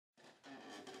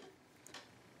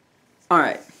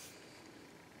Alright,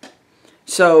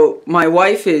 so my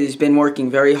wife has been working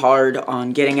very hard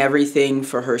on getting everything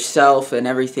for herself and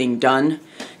everything done.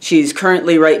 She's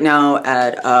currently right now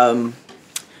at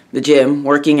the gym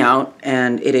working out,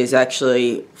 and it is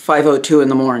actually 5:02 in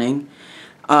the morning.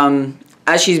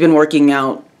 As she's been working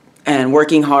out and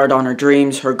working hard on her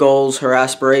dreams, her goals, her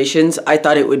aspirations, I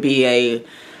thought it would be a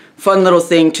fun little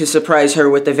thing to surprise her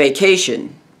with a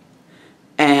vacation.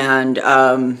 And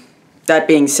that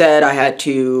being said, I had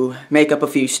to make up a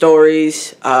few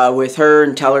stories with her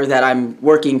and tell her that I'm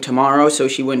working tomorrow so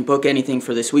she wouldn't book anything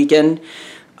for this weekend.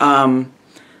 All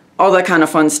that kind of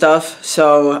fun stuff.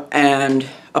 So, and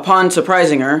upon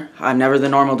surprising her, I'm never the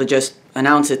normal to just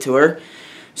announce it to her.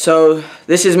 So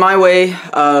this is my way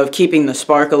of keeping the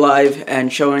spark alive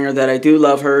and showing her that I do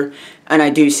love her, and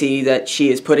I do see that she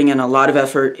is putting in a lot of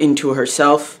effort into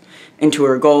herself, into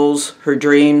her goals, her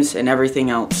dreams, and everything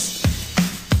else.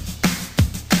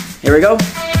 Here we go.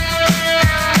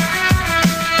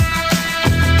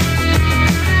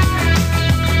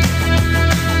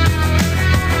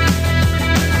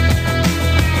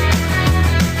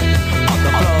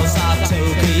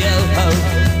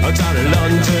 Down in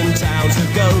London town to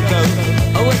go.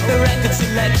 With the record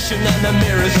selection and the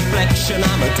mirror's reflection,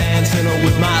 I'm dancing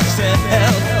with myself.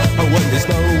 When there's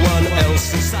no one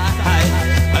else inside,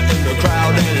 in the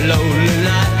crowded lonely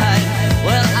night.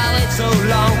 Well, I wait so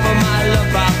long for my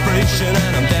love vibration,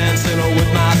 and I'm dancing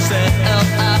with myself.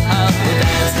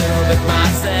 Dancing with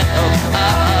myself.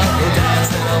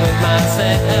 Dancing with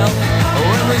myself.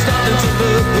 When there's nothing to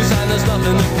lose and there's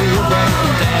nothing to prove,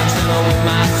 I'm dancing with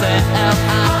myself.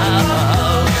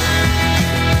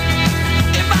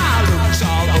 If I looked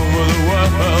all over the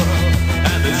world,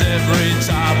 and there's every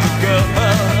type of girl,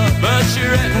 but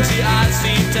your empty eyes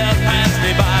seem to pass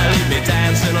me by, leave me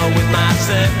dancing with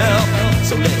myself.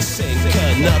 So let's sink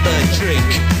another drink,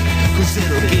 'cause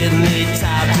it'll give me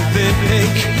time to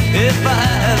think. If I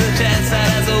had a chance,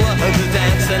 I'd as a woman to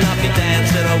dance, and I'll be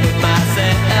dancing with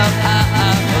myself.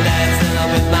 Dancing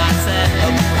with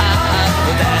myself.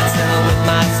 Dancing with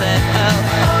myself.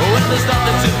 When there's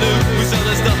nothing to lose, and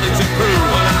there's nothing to prove,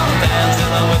 when I'm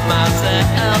dancing with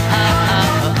myself.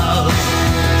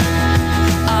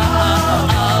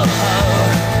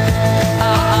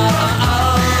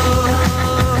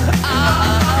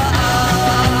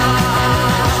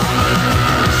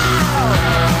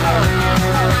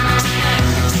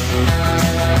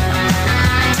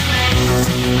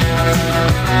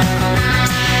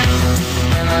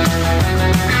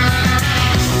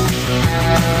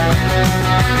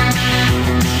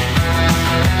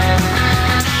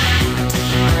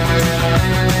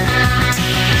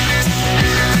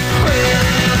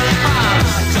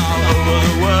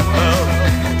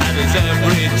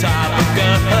 Every type of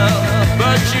girl,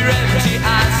 but your empty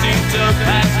eyes seem to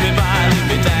pass me by, leave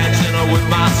me dancing with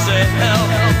myself.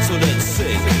 So let's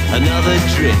sing another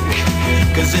drink,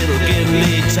 'cause it'll give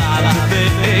me time to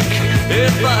think.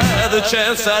 If I had the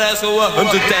chance, I'd ask a woman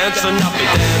to dance, and I'll be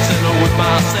dancing with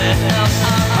myself.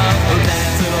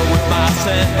 Dancing with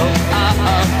myself.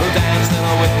 Dancing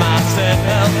with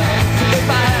myself. If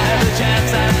I had the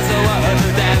chance, I'd ask a woman to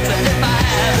dance. If I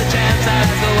had the chance, I'd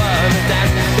ask a woman to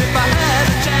dance. If I had a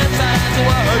chance, I'd ask a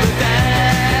woman to dance.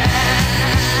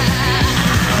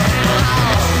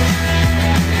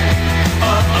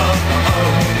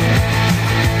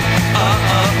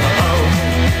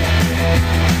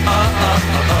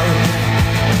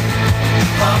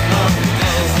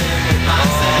 Dancing with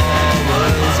myself.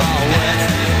 Words all wet.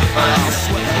 I'll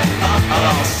sweat.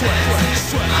 I'll sweat.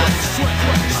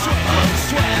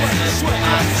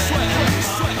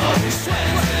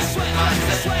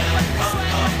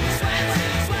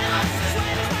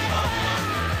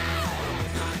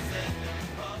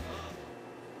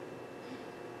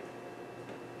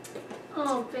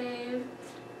 Oh, babe.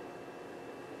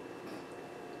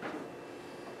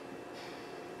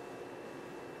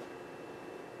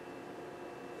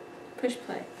 Push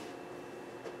play.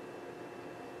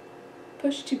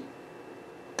 Push 2.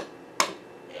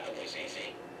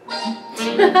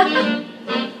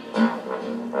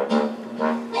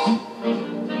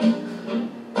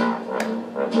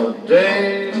 The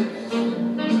days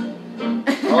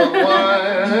of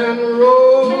wine and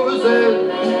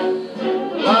roses,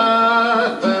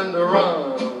 life and a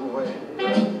runaway,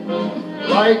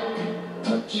 like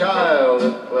a child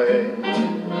at play,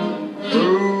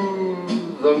 through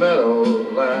the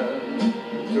meadowland,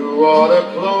 toward a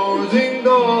closing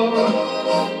door,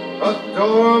 a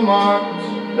door marked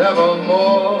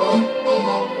nevermore,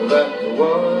 that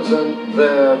wasn't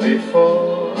there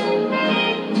before.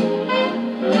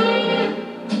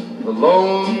 The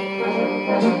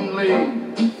lonely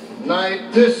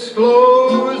night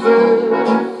discloses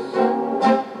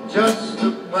just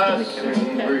a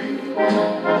passing breeze,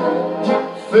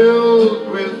 filled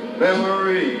with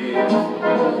memories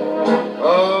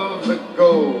of the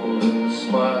golden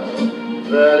smile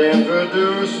that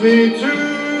introduced me to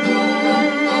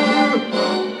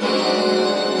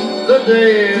the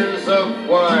days of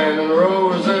wine and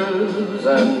roses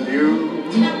and you.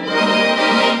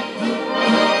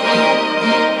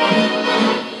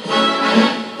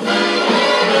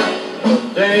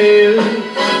 The days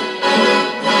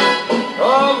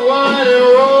of wine and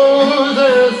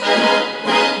roses,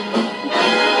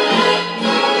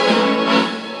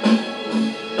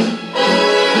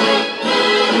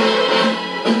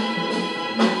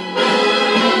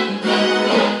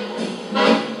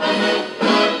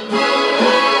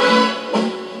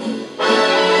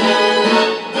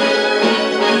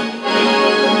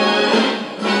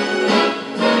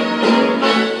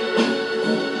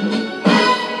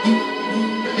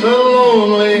 the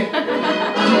lonely,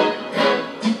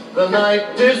 the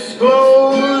night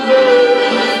discloses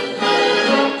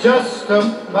just a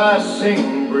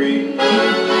passing breeze,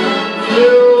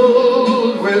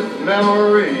 filled with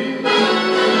memories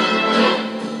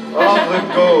of the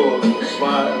golden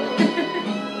smile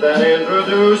that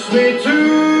introduced me to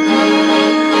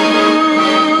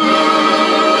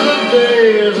the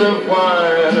days of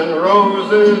wine and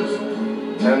roses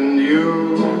and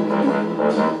you.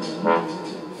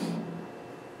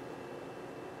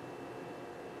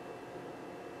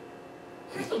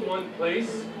 Here's the one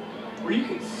place where you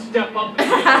can step up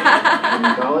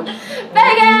and College?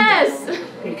 Vegas!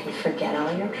 You can forget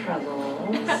all your troubles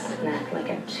and act like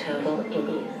a total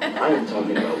idiot. I am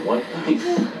talking about one place.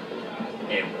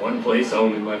 And one place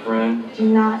only, my friend. Do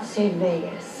not say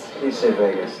Vegas. Please say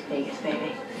Vegas. Vegas,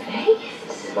 baby.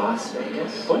 Vegas? Las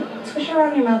Vegas? What? Squish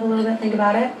around your mouth a little bit, think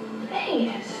about it.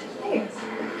 Vegas. Vegas.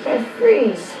 Fred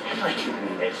Freeze. Like you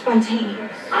mean it.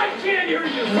 Spontaneous. I can't hear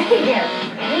you. Vegas.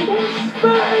 Vegas.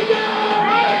 Vegas.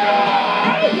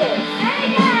 Vegas.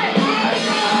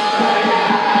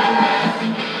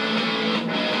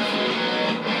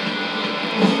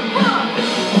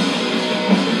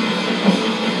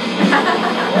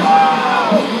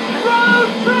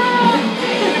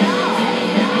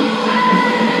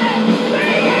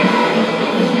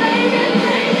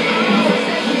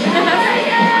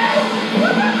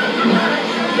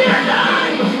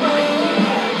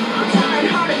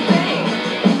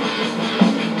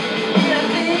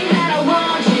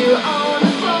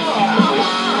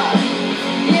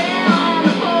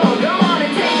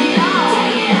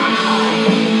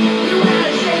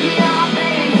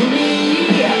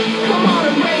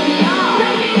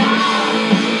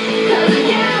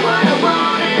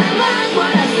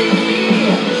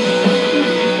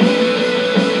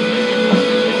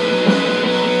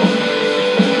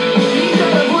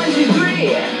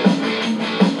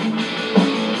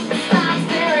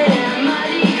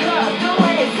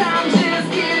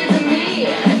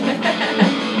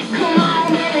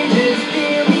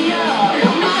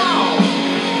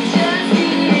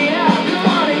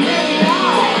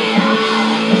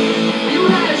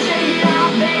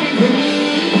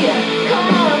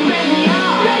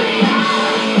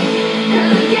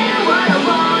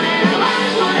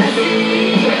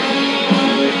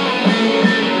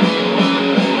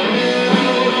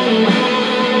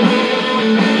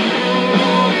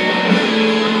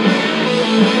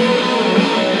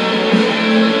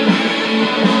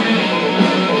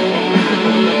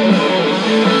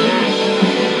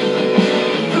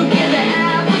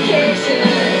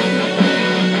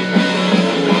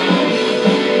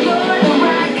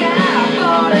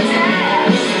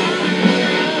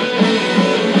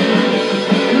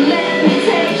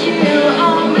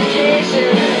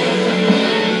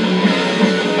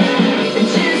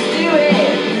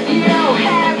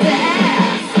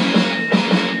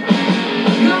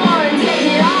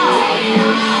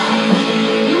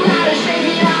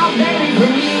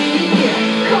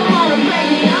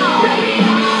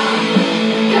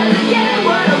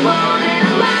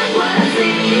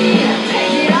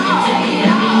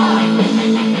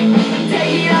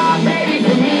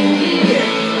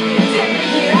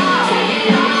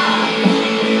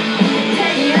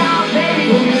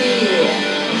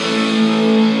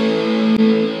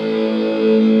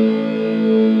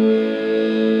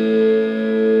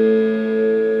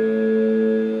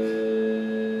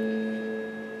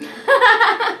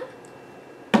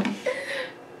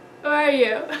 Who are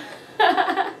you?